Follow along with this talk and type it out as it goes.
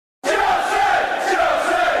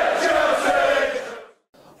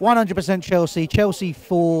100% Chelsea. Chelsea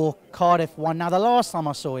 4, Cardiff 1. Now, the last time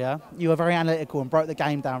I saw you, you were very analytical and broke the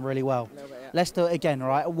game down really well. A little bit, yeah. Let's do it again, all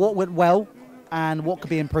right? What went well and what could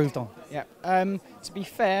be improved on? Yeah. To be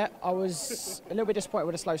fair, I was a little bit disappointed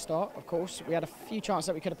with a slow start, of course. We had a few chances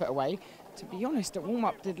that we could have put away. To be honest, the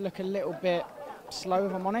warm-up did look a little bit slow,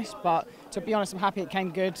 if I'm honest, but to be honest, I'm happy it came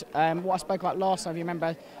good. What I spoke about last time, if you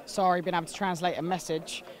remember, Sarri being able to translate a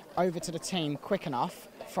message over to the team quick enough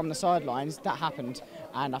from the sidelines, that happened,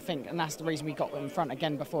 and I think, and that's the reason we got in front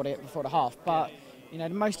again before the half. But you know,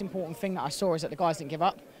 the most important thing that I saw is that the guys didn't give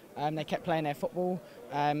up. They kept playing their football.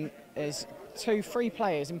 There's 3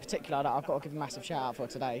 players in particular that I've got to give a massive shout out for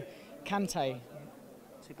today. Kante,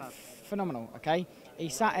 phenomenal. Okay, he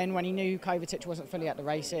sat in when he knew Kovacic wasn't fully at the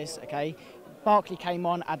races. Okay. Barkley came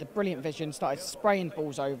on, had a brilliant vision, started spraying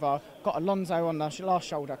balls over, got Alonso on the last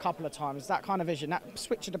shoulder a couple of times. That kind of vision, that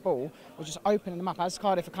switch of the ball was just opening them up as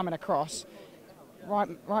Cardiff are coming across.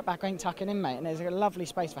 Right back ain't tucking in, mate, and there's a lovely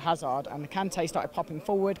space for Hazard, and Kante started popping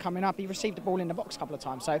forward, coming up. He received the ball in the box a couple of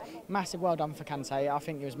times, so massive well done for Kante. I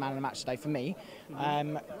think he was man of the match today for me,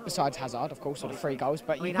 besides Hazard, of course, with the 3 goals.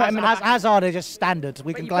 But you put him in Hazard is just standard.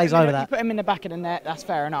 We can glaze over that. You put him in the back of the net, that's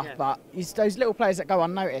fair enough, but those little players that go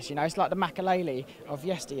unnoticed, you know, it's like the Makalele of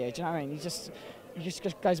yesteryear, do you know what I mean? He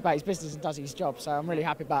just goes about his business and does his job, so I'm really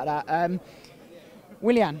happy about that.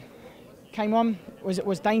 Willian came on,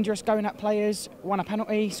 was dangerous going at players, won a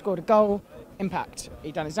penalty, scored a goal, impact.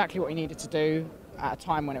 He done exactly what he needed to do at a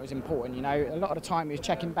time when it was important, you know. A lot of the time he was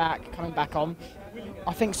checking back, coming back on.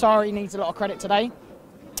 I think Sarri needs a lot of credit today.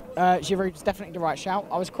 Giroud's definitely the right shout.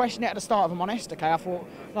 I was questioning it at the start, if I'm honest. Okay, I thought,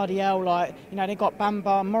 bloody hell, like, you know, they got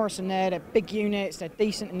Bamba, Morrison there, they're big units, they're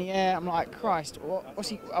decent in the air. I'm like, Christ, what's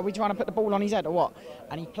he? Are we trying to put the ball on his head or what?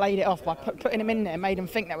 And he played it off by putting him in there, made him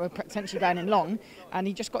think that we're potentially going in long, and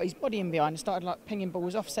he just got his body in behind and started like pinging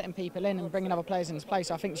balls off, setting people in, and bringing other players in his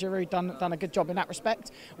place. I think Giroud done a good job in that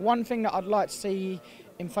respect. One thing that I'd like to see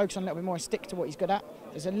him focus on a little bit more and stick to what he's good at.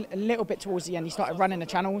 There's a little bit towards the end, he started running the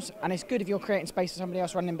channels, and it's good if you're creating space for somebody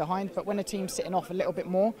else running behind, but when the team's sitting off a little bit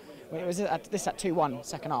more, it was at 2-1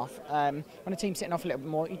 second half, when the team's sitting off a little bit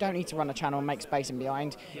more, you don't need to run a channel and make space in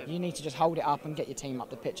behind. You need to just hold it up and get your team up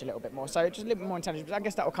the pitch a little bit more. So just a little bit more intelligence. I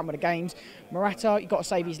guess that will come with the games. Morata, you've got to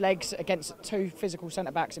save his legs against 2 physical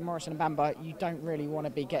centre-backs in Morrison and Bamba. You don't really want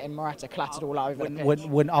to be getting Morata clattered all over the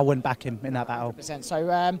pitch. I wouldn't back him in that battle. 100%.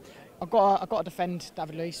 So I've got to defend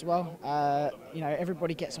David Luiz as well. You know,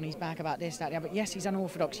 everybody gets on his back about this, that, yeah, but yes, he's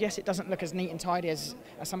unorthodox. Yes, it doesn't look as neat and tidy as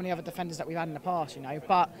some of the other defenders that we've had in the past, you know,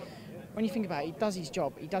 but when you think about it, he does his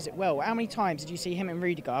job, he does it well. How many times did you see him and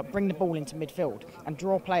Rudiger bring the ball into midfield and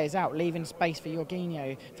draw players out, leaving space for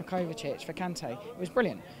Jorginho, for Kovacic, for Kante? It was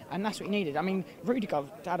brilliant, and that's what he needed. I mean, Rudiger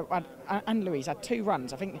and Luiz had 2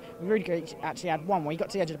 runs. I think Rudiger actually had one where he got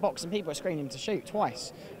to the edge of the box and people were screaming him to shoot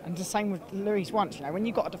twice. And the same with Luiz once, you know, when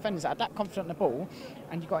you've got defenders that are that confident in the ball,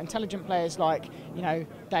 and you've got intelligent players like, you know,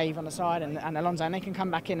 Dave on the side and Alonso, and they can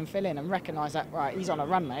come back in and fill in and recognise that, right, he's on a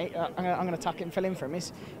run, mate, I'm going to tuck it and fill in for him.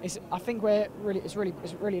 I think it's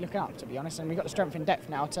really looking up, to be honest, and we've got the strength in depth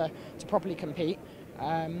now to properly compete.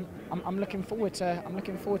 I'm looking forward to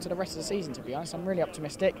the rest of the season, to be honest. I'm really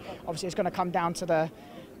optimistic. Obviously, it's going to come down to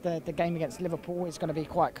the game against Liverpool. It's going to be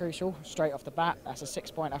quite crucial straight off the bat. That's a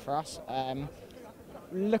 6-pointer for us.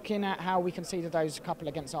 Looking at how we conceded those couple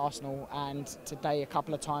against Arsenal, and today a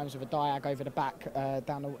couple of times with a diag over the back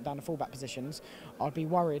down the full-back positions, I'd be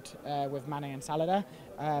worried with Mane and Salah.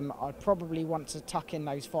 I'd probably want to tuck in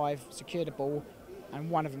those 5, secure the ball, and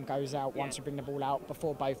one of them goes out once you bring the ball out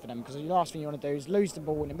before both of them, because the last thing you want to do is lose the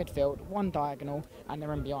ball in the midfield, one diagonal, and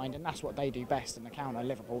they're in behind, and that's what they do best in the counter,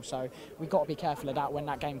 Liverpool. So we've got to be careful of that when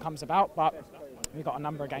that game comes about, but we've got a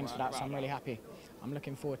number of games for that, so I'm really happy. I'm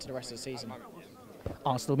looking forward to the rest of the season.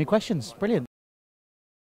 Answered all my questions. Brilliant.